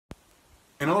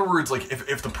in other words, like,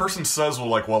 if the person says, well,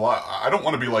 like, well, I don't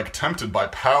want to be, like, tempted by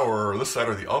power or this, that,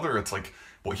 or the other, it's like,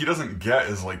 what he doesn't get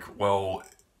is, like, well,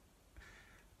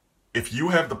 if you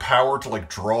have the power to, like,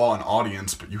 draw an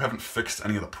audience, but you haven't fixed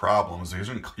any of the problems,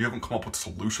 you haven't come up with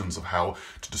solutions of how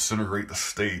to disintegrate the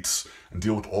states and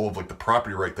deal with all of, like, the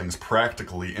property right things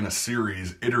practically in a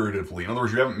series, iteratively. In other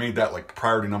words, you haven't made that, like,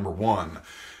 priority number one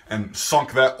and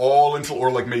sunk that all into,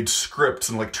 or, like, made scripts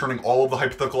and, like, turning all of the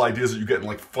hypothetical ideas that you get in,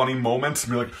 like, funny moments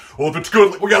and be like, well, if it's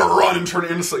good, like, we gotta run and turn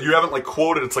it into something. You haven't, like,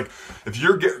 quoted. It's like, if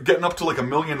you're getting up to, like, 1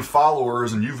 million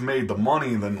followers and you've made the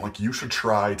money, then, like, you should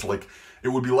try to, like, it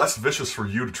would be less vicious for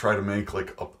you to try to make,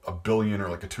 like, a billion or,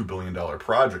 like, a $2 billion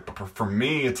project. But for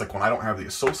me, it's like, when I don't have the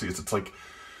associates, it's like,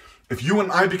 if you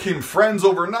and I became friends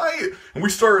overnight and we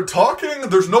started talking,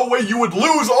 there's no way you would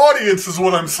lose audience, is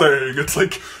what I'm saying. It's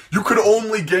like, you could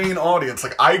only gain audience.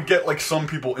 Like, I get, like, some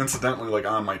people incidentally, like,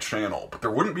 on my channel, but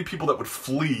there wouldn't be people that would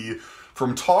flee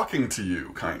from talking to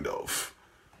you, kind of.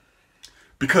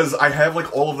 Because I have,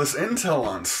 like, all of this intel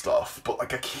on stuff, but,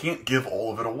 like, I can't give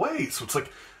all of it away. So it's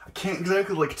like, I can't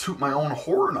exactly, like, toot my own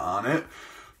horn on it.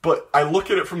 But I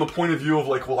look at it from the point of view of,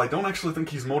 like, well, I don't actually think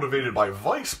he's motivated by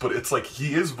vice, but it's like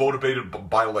he is motivated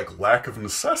by, like, lack of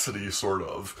necessity, sort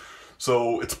of.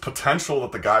 So it's potential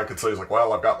that the guy could say, he's like,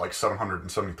 well, I've got, like,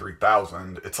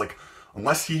 773,000. It's like,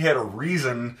 unless he had a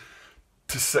reason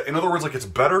to say, in other words, like, it's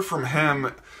better from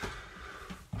him,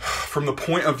 from the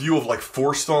point of view of, like,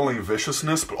 forestalling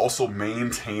viciousness, but also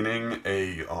maintaining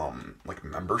a, like,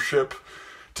 membership,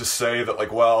 to say that,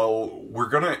 like, well, we're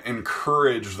gonna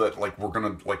encourage that, like, we're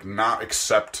gonna, like, not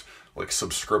accept, like,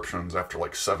 subscriptions after,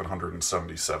 like,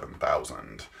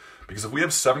 777,000. Because if we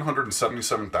have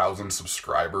 777,000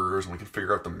 subscribers and we can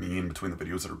figure out the mean between the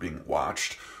videos that are being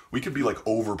watched, we could be, like,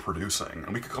 overproducing.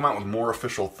 And we could come out with more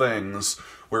official things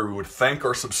where we would thank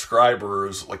our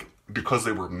subscribers, like, because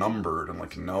they were numbered and,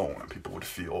 like, known, and people would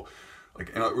feel, like,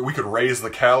 you know, we could raise the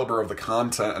caliber of the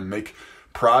content and make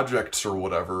projects or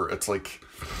whatever. It's like,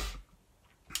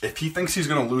 if he thinks he's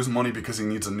going to lose money because he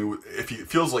needs a new, if he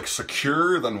feels, like,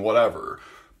 secure, then whatever.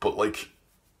 But, like,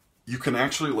 you can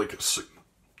actually, like,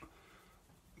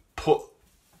 put,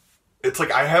 it's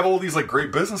like, I have all these, like,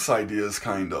 great business ideas,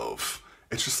 kind of.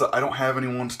 It's just that I don't have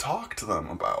anyone to talk to them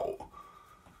about.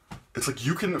 It's like,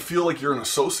 you can feel like you're an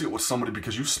associate with somebody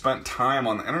because you spent time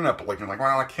on the internet, but, like, you're like,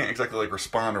 well, I can't exactly, like,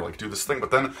 respond or, like, do this thing.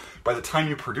 But then, by the time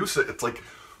you produce it, it's like,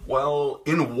 well,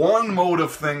 in one mode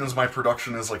of things, my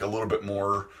production is, like, a little bit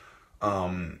more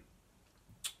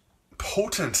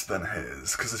potent than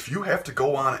his. Because if you have to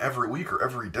go on every week or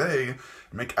every day and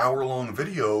make hour-long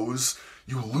videos,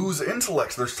 you lose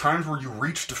intellect. There's times where you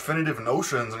reach definitive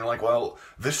notions and you're like, well,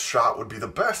 this shot would be the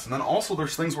best. And then also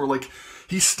there's things where, like,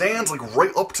 he stands, like,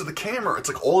 right up to the camera. It's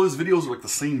like all his videos are, like, the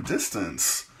same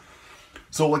distance.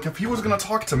 So, like, if he was going to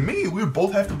talk to me, we would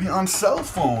both have to be on cell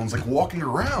phones, like, walking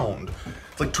around.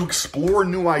 It's like, to explore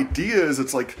new ideas,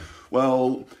 it's like,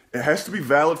 well, it has to be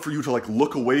valid for you to, like,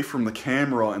 look away from the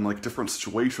camera in, like, different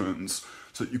situations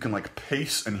so that you can, like,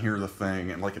 pace and hear the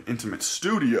thing in, like, an intimate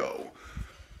studio.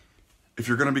 If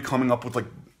you're going to be coming up with, like,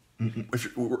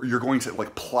 if you're going to,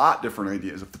 like, plot different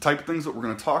ideas, if the type of things that we're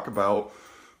going to talk about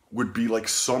would be, like,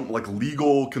 some, like,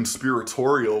 legal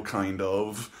conspiratorial kind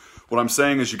of, what I'm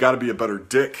saying is you got to be a better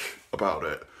dick about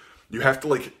it. You have to,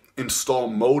 like, install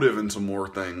motive into more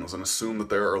things and assume that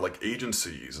there are, like,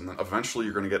 agencies, and then eventually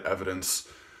you're going to get evidence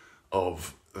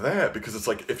of that, because it's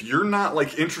like, if you're not,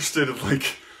 like, interested in,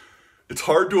 like, it's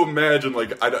hard to imagine,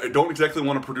 like, I don't exactly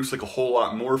want to produce, like, a whole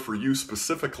lot more for you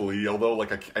specifically, although,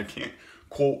 like, I can't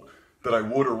quote that I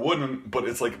would or wouldn't, but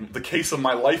it's like, the case of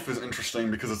my life is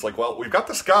interesting because it's like, well, we've got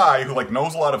this guy who, like,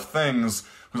 knows a lot of things,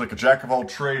 who's, like, a jack of all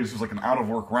trades, who's, like, an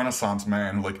out-of-work Renaissance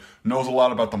man, who, like, knows a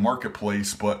lot about the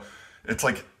marketplace, but it's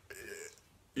like,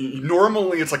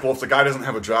 normally it's like, well, if the guy doesn't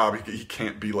have a job, he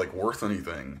can't be, like, worth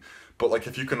anything. But, like,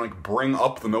 if you can, like, bring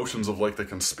up the notions of, like, the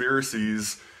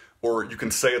conspiracies, or you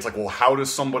can say, it's like, well, how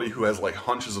does somebody who has, like,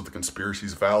 hunches of the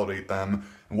conspiracies validate them,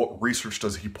 and what research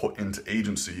does he put into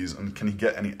agencies, and can he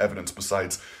get any evidence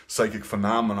besides psychic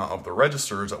phenomena of the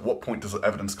registers? At what point does the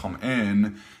evidence come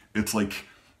in? It's like,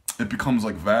 it becomes,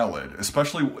 like, valid.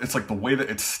 Especially, it's like, the way that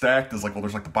it's stacked is like, well,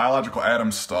 there's, like, the biological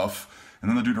atom stuff, and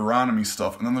then the Deuteronomy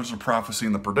stuff, and then there's the prophecy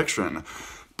and the prediction.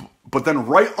 But then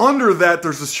right under that,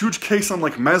 there's this huge case on,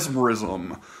 like,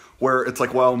 mesmerism, where it's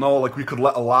like, well, no, like, we could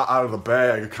let a lot out of the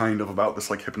bag, kind of, about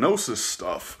this, like, hypnosis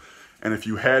stuff. And if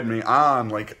you had me on,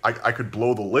 like, I could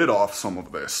blow the lid off some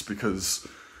of this, because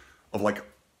of, like,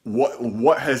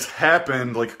 what has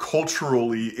happened, like,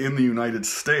 culturally in the United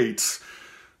States.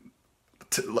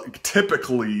 like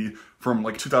typically from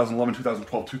like 2011,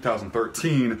 2012,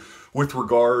 2013 with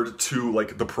regard to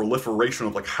like the proliferation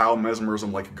of like how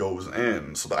mesmerism like goes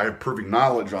in. So that I have privy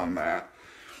knowledge on that.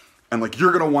 And like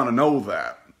you're going to want to know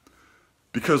that.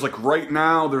 Because like right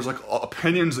now there's like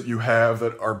opinions that you have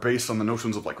that are based on the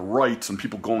notions of like rights and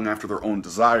people going after their own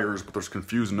desires, but there's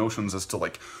confused notions as to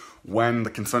like when the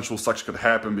consensual sex could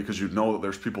happen, because you know that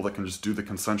there's people that can just do the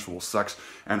consensual sex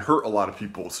and hurt a lot of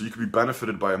people. So you could be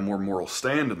benefited by a more moral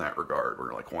stand in that regard, where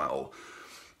you're like, well,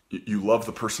 you love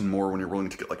the person more when you're willing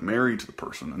to get like married to the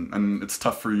person. And it's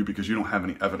tough for you because you don't have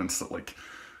any evidence that like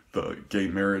the gay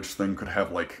marriage thing could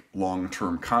have like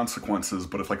long-term consequences.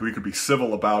 But if like we could be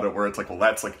civil about it, where it's like, well,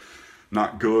 that's like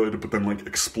not good, but then like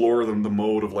explore them the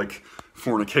mode of like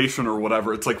fornication or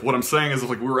whatever. It's like, what I'm saying is if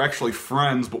like we were actually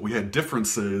friends but we had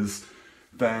differences,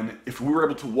 then if we were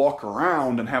able to walk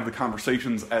around and have the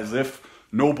conversations as if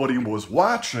nobody was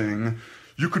watching,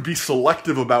 you could be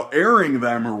selective about airing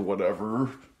them or whatever.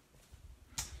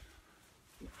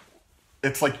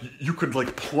 It's like you could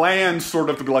like plan sort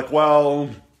of to be like, well,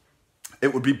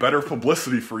 it would be better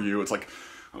publicity for you. It's like,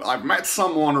 I've met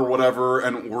someone or whatever,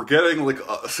 and we're getting like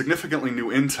a significantly new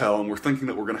intel, and we're thinking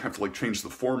that we're going to have to like change the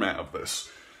format of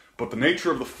this. But the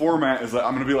nature of the format is that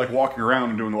I'm going to be like walking around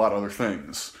and doing a lot of other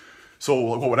things. So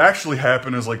like, what would actually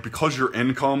happen is like, because your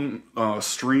income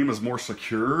stream is more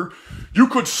secure, you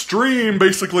could stream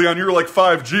basically on your like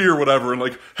 5G or whatever, and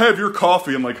like have your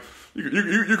coffee, and like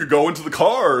you could go into the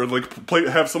car and like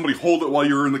have somebody hold it while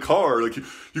you're in the car. Like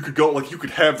you could go, like you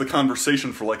could have the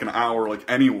conversation for like an hour, like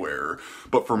anywhere.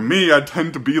 But for me, I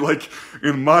tend to be like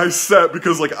in my set,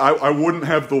 because like I wouldn't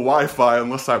have the Wi-Fi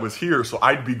unless I was here, so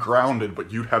I'd be grounded, but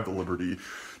you'd have the liberty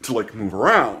to like move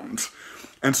around.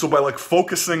 And so by like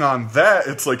focusing on that,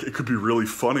 it's like it could be really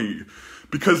funny.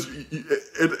 Because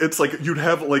it's like you'd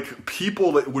have like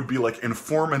people that would be like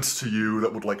informants to you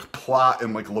that would like plot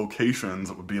in like locations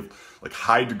that would be like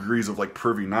high degrees of like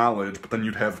privy knowledge, but then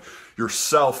you'd have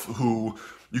yourself who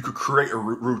you could create a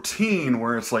routine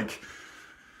where it's like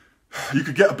you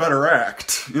could get a better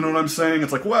act. You know what I'm saying?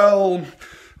 It's like, well,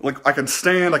 like I can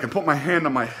stand, I can put my hand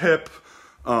on my hip,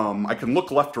 I can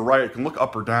look left or right, I can look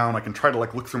up or down, I can try to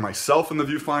like look through myself in the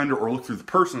viewfinder or look through the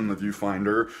person in the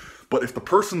viewfinder. But if the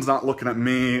person's not looking at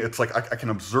me, it's like I can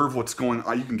observe what's going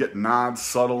on. You can get nods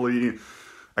subtly.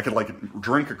 I could like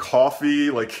drink a coffee,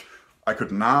 like I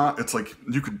could not. It's like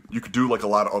you could do like a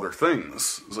lot of other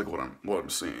things. It's like what I'm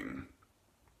seeing.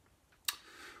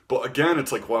 But again,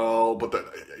 it's like, well, but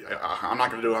I'm not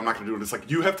gonna do it. I'm not gonna do it. It's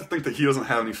like you have to think that he doesn't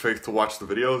have any faith to watch the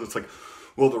videos. It's like,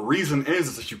 well, the reason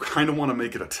is that you kind of want to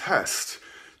make it a test.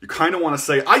 You kind of want to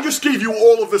say, I just gave you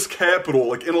all of this capital,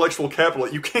 like intellectual capital,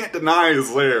 that you can't deny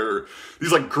is there.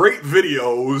 These like great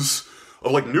videos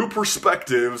of like new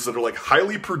perspectives that are like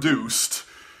highly produced,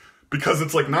 because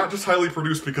it's like not just highly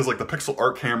produced because like the pixel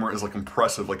art camera is like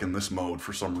impressive like in this mode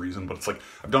for some reason, but it's like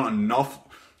I've done enough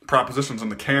propositions in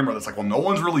the camera that's like, well, no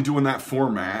one's really doing that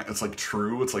format. It's like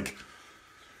true. It's like,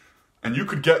 and you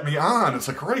could get me on. It's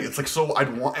like, great. It's like, so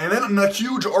I'd want, and then the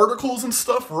huge articles and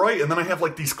stuff, right? And then I have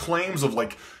like these claims of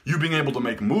like you being able to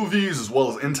make movies as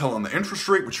well as intel on the interest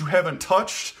rate, which you haven't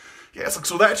touched. Yeah, it's like,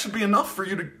 so that should be enough for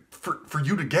you to, for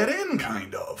you to get in,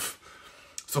 kind of.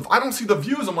 So if I don't see the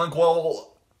views, I'm like,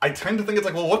 well, I tend to think it's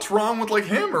like, well, what's wrong with like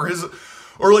him or his,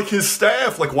 or like his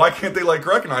staff? Like, why can't they like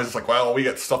recognize? It's like, well, we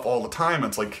get stuff all the time.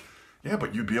 It's like, yeah,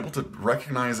 but you'd be able to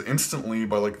recognize instantly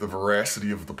by like the veracity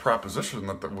of the proposition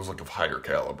that was like of higher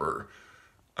caliber,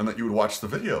 and that you would watch the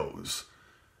videos.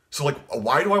 So like,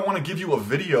 why do I want to give you a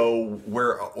video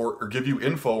where, or give you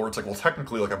info where it's like, well,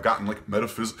 technically like I've gotten like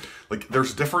like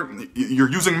there's different,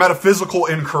 you're using metaphysical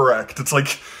incorrect. It's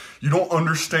like, you don't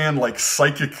understand like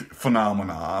psychic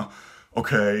phenomena,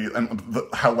 okay? And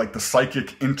how like the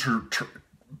psychic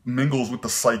mingles with the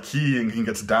psyche and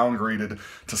gets downgraded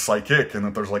to psychic, and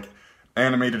that there's like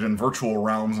animated and virtual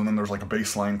realms, and then there's like a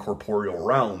baseline corporeal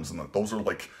realms, and that those are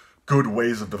like good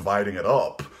ways of dividing it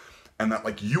up, and that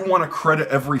like you want to credit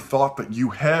every thought that you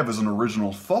have as an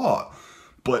original thought,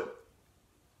 but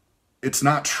it's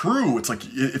not true. It's like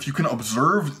if you can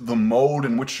observe the mode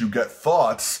in which you get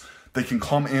thoughts, they can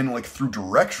come in like through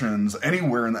directions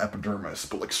anywhere in the epidermis,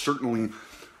 but like certainly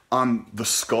on the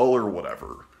skull or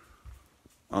whatever.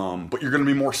 But you're going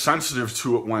to be more sensitive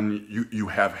to it when you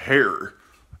have hair,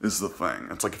 is the thing.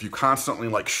 It's like if you constantly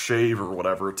like shave or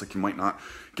whatever, it's like you might not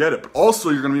get it. But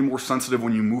also you're going to be more sensitive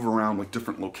when you move around like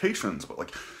different locations. But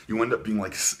like you end up being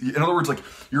like, in other words, like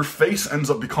your face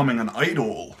ends up becoming an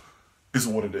idol is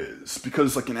what it is.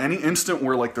 Because like in any instant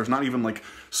where like there's not even like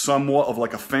somewhat of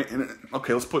like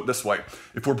okay, let's put it this way.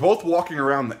 If we're both walking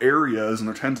around the areas and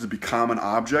there tends to be common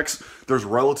objects, there's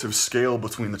relative scale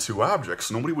between the two objects.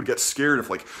 So nobody would get scared if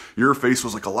like your face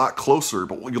was like a lot closer,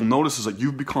 but what you'll notice is that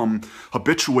you've become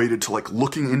habituated to like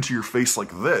looking into your face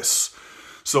like this.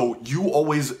 So you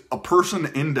always, a person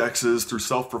indexes through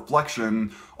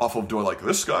self-reflection off of, do I like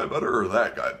this guy better or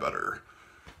that guy better?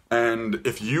 And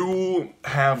if you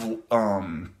have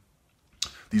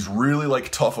these really like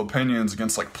tough opinions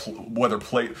against like whether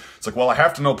Plato, it's like, well, I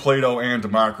have to know Plato and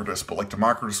Democritus, but like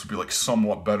Democritus would be like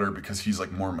somewhat better because he's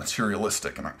like more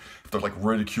materialistic, and I have to like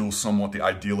ridicule somewhat the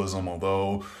idealism,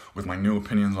 although with my new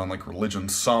opinions on like religion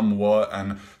somewhat,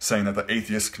 and saying that the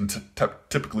atheists can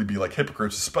typically be like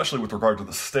hypocrites, especially with regard to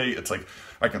the state. It's like,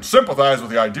 I can sympathize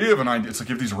with the idea of an idea. It's like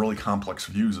you have these really complex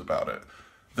views about it.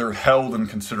 They're held in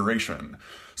consideration.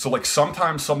 So like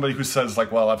sometimes somebody who says like,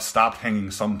 well, I've stopped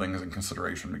hanging some things in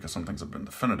consideration because some things have been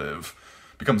definitive,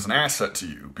 becomes an asset to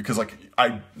you. Because like,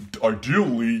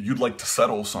 ideally, you'd like to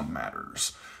settle some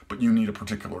matters, but you need a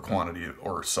particular quantity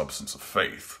or substance of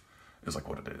faith, is like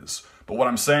what it is. But what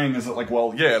I'm saying is that like,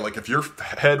 well, yeah, like if your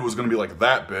head was going to be like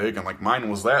that big and like mine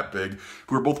was that big, if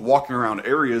we were both walking around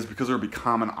areas because there would be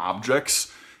common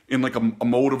objects in like a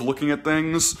mode of looking at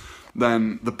things,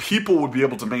 then the people would be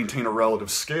able to maintain a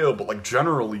relative scale, but like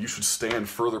generally you should stand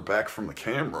further back from the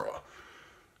camera,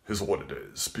 is what it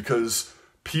is. Because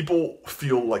people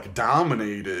feel like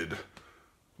dominated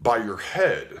by your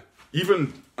head.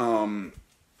 Even,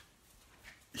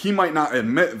 he might not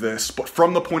admit this, but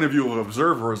from the point of view of an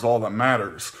observer is all that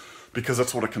matters. Because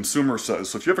that's what a consumer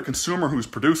says. So if you have a consumer who's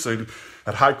producing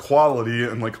at high quality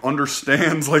and like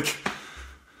understands like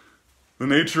the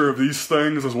nature of these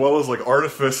things, as well as like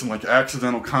artifice and like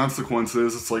accidental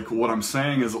consequences, it's like what I'm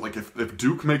saying is that like if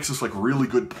Duke makes this like really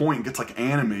good point, gets like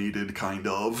animated kind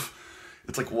of,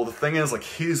 it's like, well, the thing is like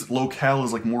his locale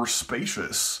is like more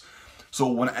spacious. So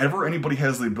whenever anybody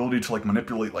has the ability to like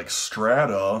manipulate like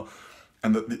strata,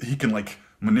 and that he can like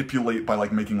manipulate by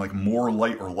like making like more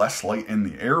light or less light in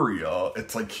the area,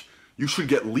 it's like you should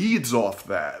get leads off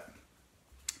that.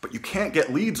 But you can't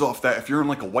get leads off that if you're in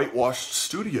like a whitewashed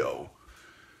studio.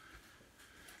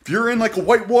 If you're in like a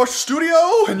whitewashed studio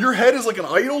and your head is like an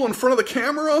idol in front of the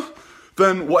camera,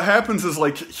 then what happens is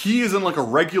like he is in like a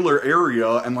regular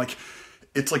area, and like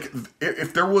it's like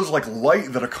if there was like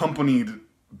light that accompanied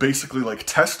basically like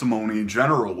testimony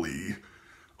generally,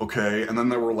 okay, and then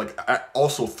there were like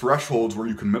also thresholds where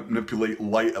you can manipulate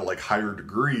light at like higher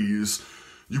degrees,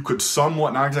 you could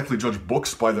somewhat not exactly judge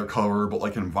books by their cover, but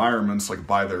like environments like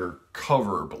by their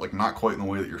cover, but like not quite in the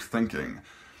way that you're thinking.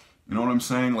 You know what I'm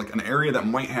saying? Like an area that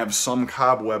might have some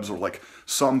cobwebs or like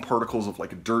some particles of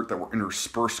like dirt that were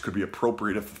interspersed could be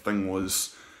appropriate if the thing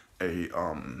was a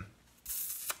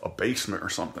basement or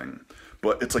something.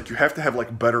 But it's like you have to have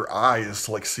like better eyes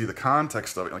to like see the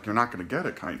context of it. Like you're not going to get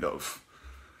it, kind of.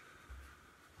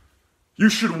 You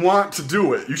should want to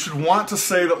do it. You should want to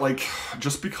say that like,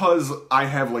 just because I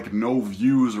have like no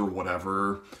views or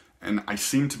whatever, and I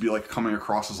seem to be like coming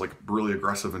across as like really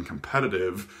aggressive and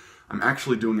competitive, I'm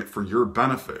actually doing it for your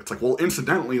benefit. It's like, well,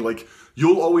 incidentally, like,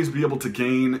 you'll always be able to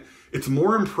gain. It's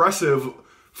more impressive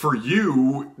for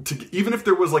you to, even if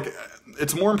there was like,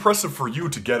 it's more impressive for you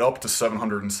to get up to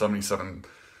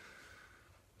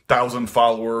 777,000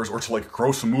 followers, or to like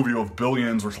gross a movie of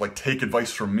billions, or to like take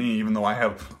advice from me, even though I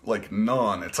have like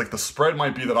none. It's like the spread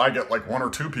might be that I get like 1 or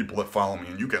 2 people that follow me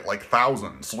and you get like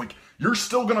thousands. So like, you're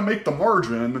still gonna make the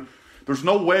margin. There's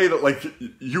no way that, like,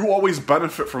 you always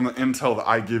benefit from the intel that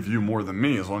I give you more than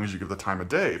me, as long as you give the time of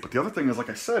day. But the other thing is,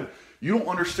 like I said, you don't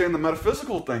understand the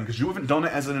metaphysical thing, because you haven't done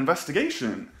it as an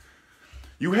investigation.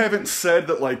 You haven't said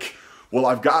that, like, well,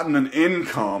 I've gotten an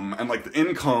income, and, like, the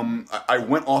income, I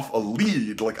went off a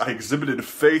lead. Like, I exhibited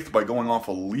faith by going off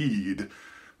a lead,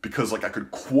 because, like, I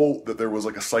could quote that there was,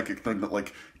 like, a psychic thing that,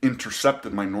 like,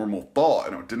 intercepted my normal thought,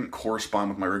 and it didn't correspond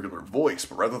with my regular voice.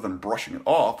 But rather than brushing it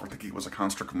off or thinking it was a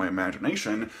construct of my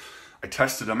imagination, I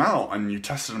tested them out, and you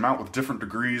tested them out with different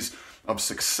degrees of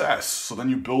success. So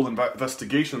then you build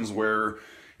investigations where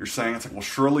you're saying, it's like, well,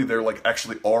 surely there, like,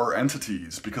 actually are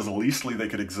entities, because at leastly they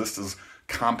could exist as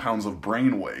compounds of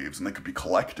brain waves, and they could be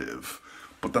collective.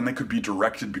 But then they could be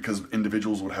directed because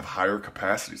individuals would have higher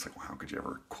capacities. Like, well, how could you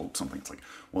ever quote something? It's like,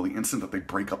 well, the instant that they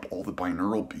break up all the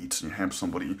binaural beats and you have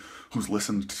somebody who's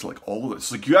listened to, like, all of it.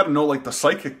 It's like, you got to know, like, the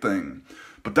psychic thing.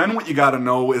 But then what you got to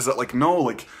know is that, like, no,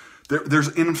 like, there's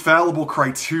infallible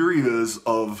criterias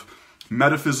of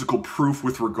metaphysical proof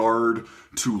with regard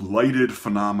to lighted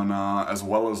phenomena, as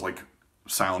well as, like,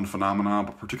 sound phenomena,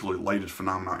 but particularly lighted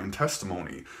phenomena in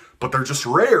testimony. But they're just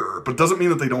rare, but it doesn't mean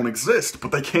that they don't exist,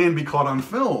 but they can be caught on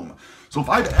film. So if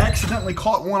I've accidentally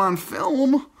caught one on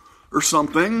film or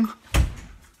something,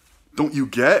 don't you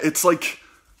get? It's like,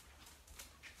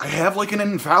 I have like an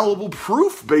infallible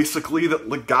proof, basically, that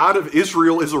the God of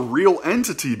Israel is a real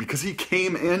entity because he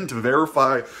came in to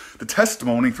verify the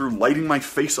testimony through lighting my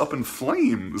face up in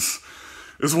flames,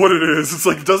 is what it is. It's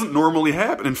like, it doesn't normally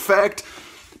happen. In fact,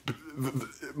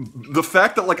 the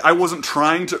fact that like I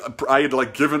had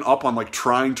like given up on like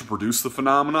trying to produce the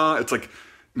phenomena, it's like,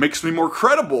 makes me more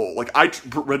credible. Like I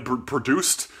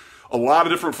produced a lot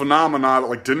of different phenomena that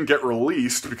like didn't get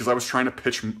released because I was trying to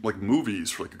pitch like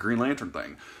movies for like a Green Lantern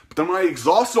thing. But then when I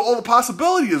exhausted all the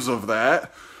possibilities of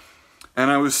that, and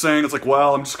I was saying, it's like,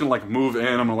 well, I'm just gonna like move in,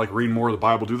 I'm gonna like read more of the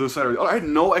Bible, do this, that. I had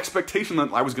no expectation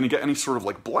that I was gonna get any sort of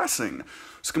like blessing.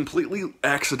 It's completely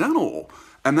accidental.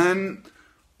 And then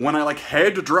when I like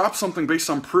had to drop something based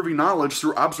on privy knowledge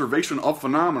through observation of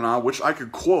phenomena, which I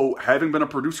could quote, having been a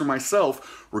producer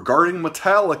myself, regarding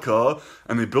Metallica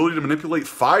and the ability to manipulate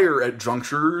fire at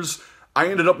junctures, I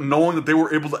ended up knowing that they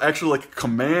were able to actually like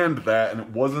command that, and it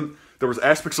wasn't, there was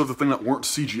aspects of the thing that weren't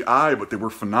CGI, but they were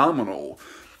phenomenal.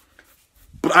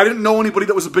 But I didn't know anybody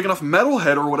that was a big enough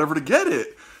metalhead or whatever to get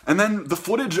it. And then the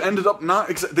footage ended up not,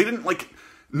 they didn't like,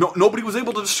 nobody was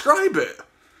able to describe it.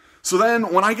 So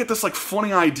then, when I get this, like,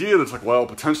 funny idea that's like, well,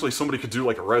 potentially somebody could do,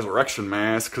 like, a resurrection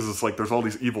mass, because it's like, there's all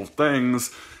these evil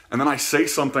things, and then I say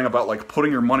something about, like,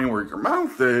 putting your money where your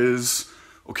mouth is,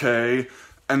 okay,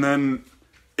 and then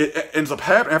it ends up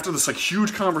happening, after this, like,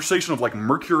 huge conversation of, like,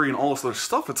 Mercury and all this other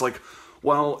stuff, it's like,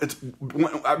 well, it's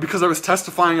because I was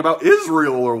testifying about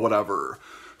Israel or whatever.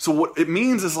 So what it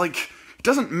means is, like, it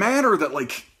doesn't matter that,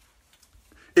 like,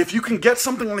 if you can get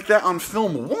something like that on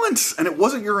film once, and it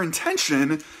wasn't your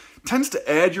intention, tends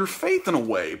to add your faith in a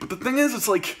way. But the thing is, it's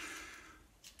like,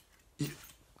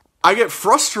 I get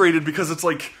frustrated because it's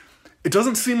like, it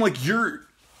doesn't seem like you're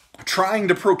trying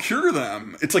to procure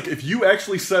them. It's like, if you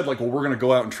actually said, like, well, we're going to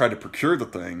go out and try to procure the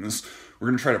things, we're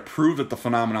going to try to prove that the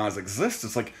phenomena exist,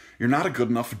 it's like, you're not a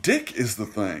good enough dick is the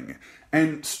thing.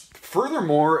 And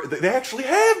furthermore, they actually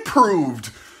have proved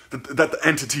that the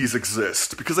entities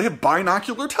exist, because they have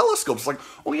binocular telescopes. It's like,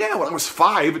 oh yeah, when I was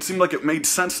 5, it seemed like it made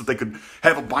sense that they could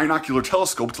have a binocular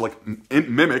telescope to like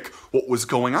mimic what was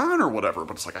going on or whatever,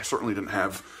 but it's like, I certainly didn't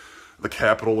have the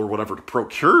capital or whatever to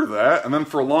procure that. And then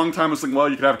for a long time, it's like, well,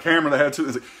 you could have a camera that had to,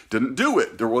 like, didn't do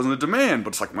it. There wasn't a demand,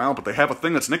 but it's like, well, but they have a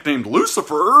thing that's nicknamed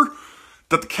Lucifer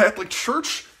that the Catholic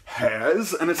Church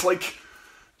has, and it's like,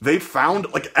 they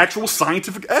found like actual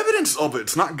scientific evidence of it.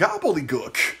 It's not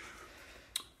gobbledygook,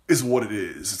 is what it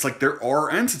is. It's like, there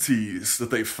are entities that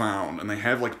they found, and they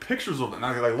have like pictures of them.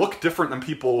 Now, they look different than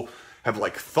people have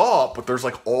like thought, but there's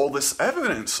like all this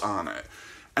evidence on it.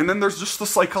 And then there's just the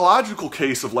psychological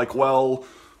case of like, well,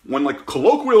 when like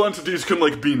colloquial entities can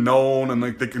like be known, and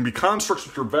like they can be constructs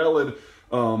which are valid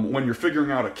when you're figuring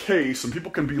out a case, and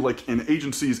people can be like in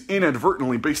agencies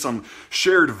inadvertently based on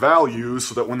shared values,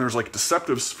 so that when there's like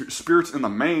deceptive spirits in the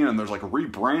main and there's like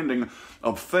rebranding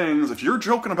of things, if you're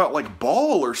joking about like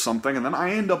Baal or something, and then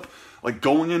I end up like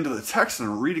going into the text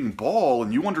and reading Baal,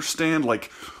 and you understand like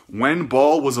when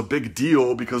Baal was a big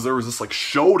deal, because there was this like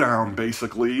showdown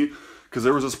basically, because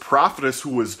there was this prophetess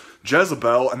who was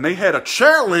Jezebel, and they had a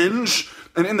challenge,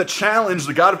 and in the challenge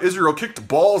the God of Israel kicked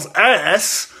Baal's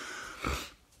ass.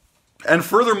 And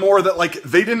furthermore, that like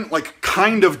they didn't like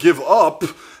kind of give up,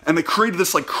 and they created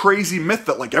this like crazy myth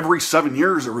that like every 7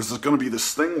 years there was going to be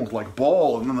this thing with like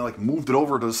Baal, and then they like moved it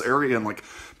over to this area in like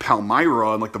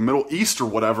Palmyra in like the Middle East or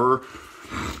whatever,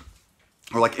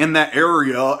 or like in that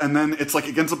area, and then it's like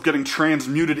it ends up getting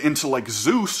transmuted into like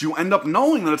Zeus. You end up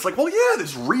knowing that it's like, well, yeah,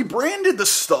 this rebranded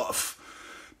this stuff,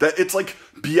 that it's like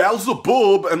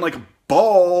Beelzebub and like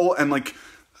Baal and like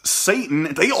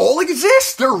Satan, they all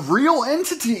exist. They're real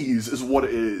entities, is what it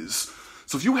is.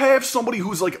 So if you have somebody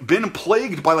who's like been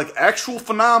plagued by like actual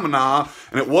phenomena,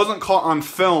 and it wasn't caught on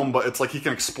film, but it's like he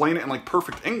can explain it in like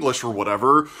perfect English or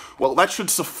whatever, well, that should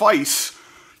suffice.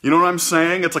 You know what I'm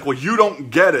saying? It's like, well, you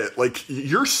don't get it. Like,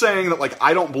 you're saying that like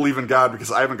I don't believe in God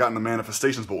because I haven't gotten the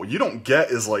manifestations, but what you don't get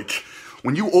is like,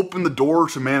 when you open the door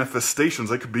to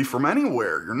manifestations, they could be from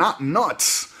anywhere. You're not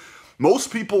nuts.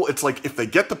 Most people, it's like, if they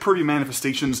get the privy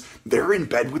manifestations, they're in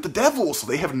bed with the devil, so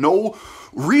they have no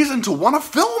reason to want to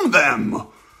film them,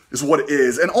 is what it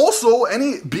is. And also,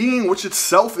 any being which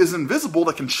itself is invisible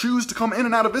that can choose to come in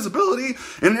and out of visibility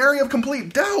in an area of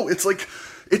complete doubt, it's like,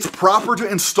 it's proper to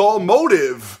install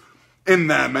motive in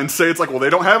them and say, it's like, well, they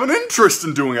don't have an interest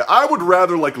in doing it. I would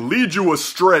rather, like, lead you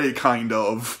astray, kind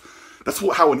of, that's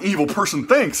how an evil person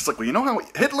thinks. It's like, well, you know how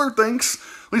Hitler thinks?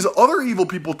 These other evil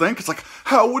people think. It's like,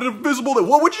 how would invisible,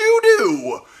 what would you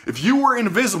do? If you were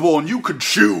invisible and you could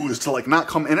choose to like not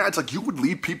come in, it's like you would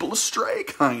lead people astray,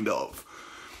 kind of.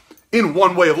 In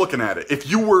one way of looking at it. If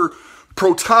you were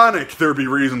protonic, there'd be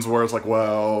reasons where it's like,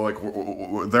 well,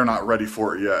 like they're not ready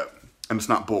for it yet. And it's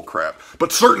not bullcrap.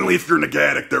 But certainly if you're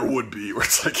negatic, there would be. Where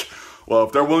it's like, well,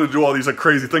 if they're willing to do all these like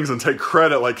crazy things and take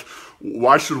credit, like,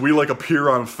 why should we like appear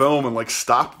on film and like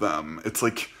stop them? It's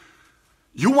like,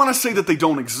 you want to say that they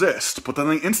don't exist, but then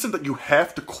the instant that you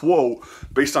have to quote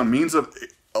based on means of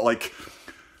like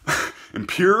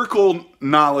empirical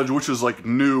knowledge, which is like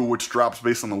new, which drops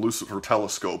based on the Lucifer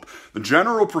telescope, the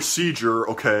general procedure,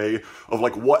 okay, of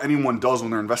like what anyone does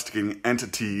when they're investigating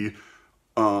entity,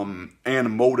 and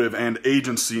motive and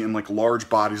agency in like large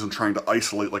bodies and trying to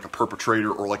isolate like a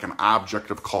perpetrator or like an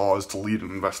objective cause to lead an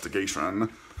investigation.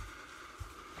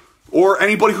 Or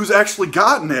anybody who's actually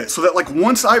gotten it. So that like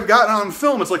once I've gotten on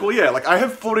film, it's like, well, yeah, like I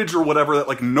have footage or whatever that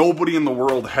like nobody in the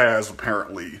world has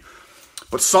apparently.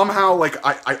 But somehow like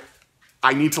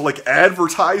I need to like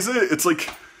advertise it. It's like,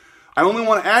 I only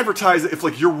want to advertise it if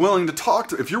like you're willing to talk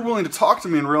to, if you're willing to talk to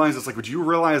me and realize it's like, would you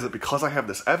realize that because I have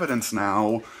this evidence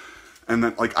now, and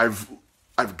that like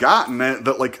I've gotten it,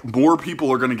 that like more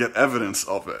people are going to get evidence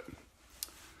of it.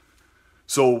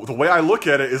 So the way I look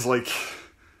at it is like,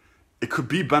 it could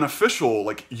be beneficial.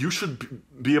 Like you should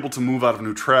be able to move out of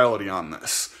neutrality on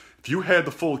this. If you had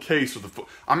the full case with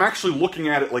I'm actually looking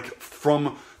at it like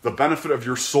from the benefit of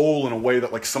your soul in a way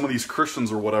that like some of these Christians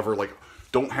or whatever like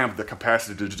don't have the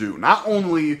capacity to do. Not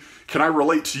only can I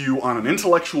relate to you on an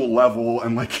intellectual level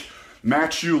and like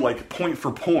match you like point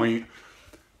for point,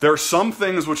 there are some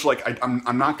things which like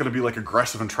I'm not going to be like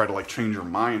aggressive and try to like change your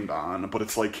mind on, but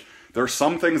it's like there are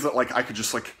some things that like I could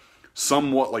just like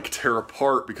somewhat like tear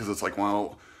apart because it's like,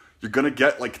 well, you're going to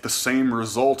get like the same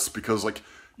results because like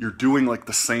you're doing like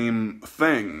the same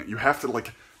thing. You have to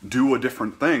like do a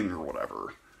different thing or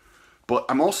whatever. But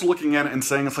I'm also looking at it and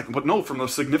saying it's like, but no, from the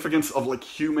significance of like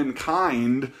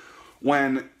humankind,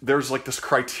 when there's like this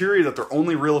criteria that they're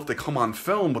only real if they come on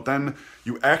film, but then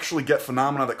you actually get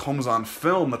phenomena that comes on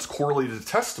film that's correlated to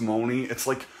testimony. It's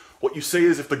like what you say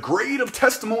is if the grade of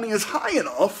testimony is high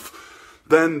enough,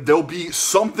 then there'll be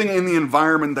something in the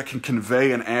environment that can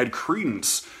convey and add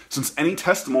credence, since any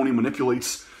testimony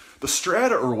manipulates the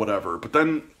strata or whatever. But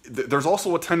then there's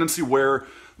also a tendency where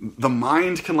the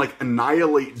mind can like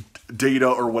annihilate data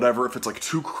or whatever if it's like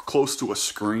too close to a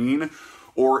screen,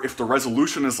 or if the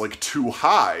resolution is like too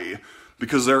high,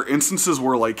 because there are instances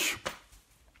where like,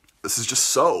 this is just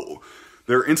so,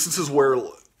 there are instances where,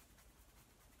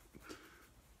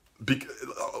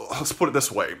 let's put it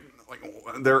this way, like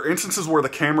there are instances where the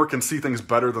camera can see things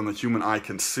better than the human eye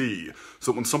can see.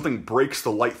 So when something breaks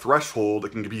the light threshold,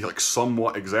 it can be like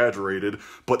somewhat exaggerated,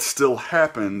 but still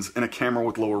happens in a camera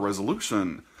with lower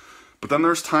resolution. But then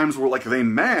there's times where like they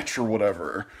match or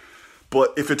whatever.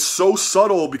 But if it's so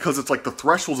subtle because it's like the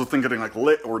thresholds of things getting like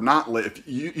lit or not lit, if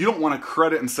you don't want to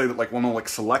credit and say that like, well, no, like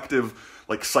selective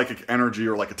like psychic energy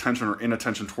or like attention or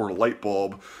inattention toward a light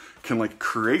bulb can like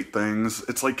create things.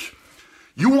 It's like,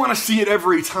 you want to see it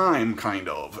every time, kind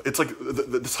of. It's like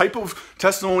the type of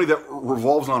testimony that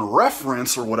revolves on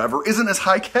reference or whatever isn't as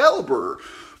high caliber.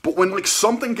 But when like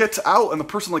something gets out and the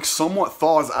person like somewhat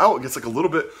thaws out, it gets like a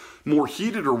little bit more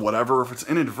heated or whatever, if it's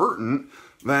inadvertent,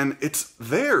 then it's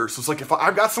there. So it's like, if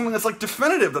I've got something that's like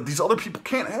definitive that these other people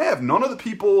can't have, none of the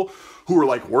people who are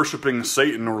like worshiping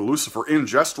Satan or Lucifer in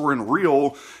jest or in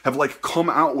real have like come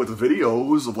out with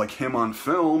videos of like him on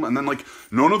film, and then like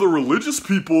none of the religious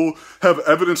people have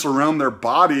evidence around their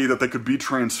body that they could be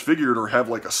transfigured or have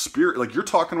like a spirit. Like you're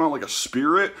talking about like a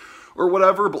spirit or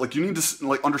whatever, but like you need to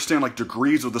like understand like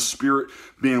degrees of the spirit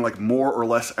being like more or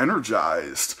less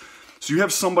energized. So you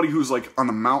have somebody who's like on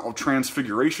the Mount of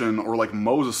Transfiguration, or like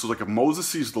Moses. So like if Moses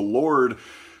sees the Lord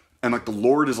and like the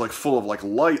Lord is like full of like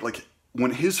light, like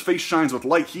when his face shines with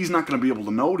light, he's not going to be able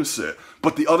to notice it,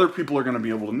 but the other people are going to be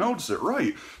able to notice it,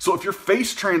 right? So if your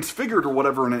face transfigured or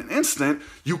whatever in an instant,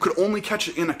 you could only catch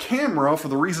it in a camera for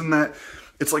the reason that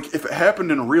it's like if it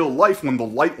happened in real life, when the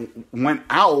light went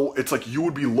out, it's like you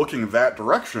would be looking that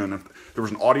direction. If there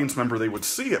was an audience member, they would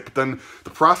see it. But then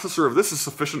the processor of this is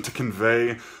sufficient to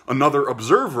convey another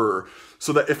observer,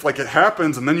 so that if like it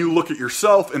happens and then you look at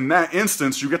yourself, in that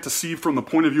instance, you get to see from the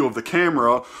point of view of the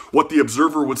camera what the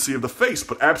observer would see of the face.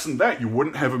 But absent that, you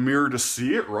wouldn't have a mirror to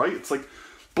see it, right? It's like,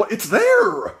 but it's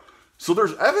there. So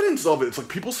there's evidence of it. It's like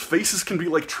people's faces can be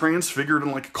like transfigured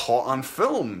and like caught on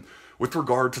film with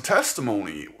regard to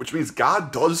testimony, which means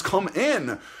God does come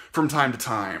in from time to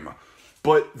time.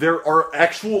 but there are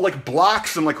actual, like,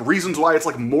 blocks and, like, reasons why it's,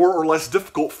 like, more or less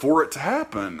difficult for it to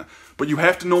happen. But you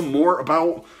have to know more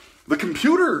about the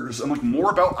computers and, like,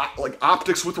 more about, like,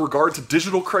 optics with regard to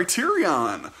digital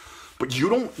criterion. But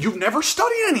you've never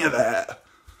studied any of that,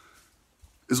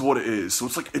 is what it is. So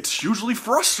it's, like, it's hugely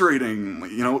frustrating,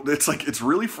 you know? It's, like, it's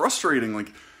really frustrating, like,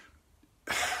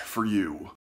 for you.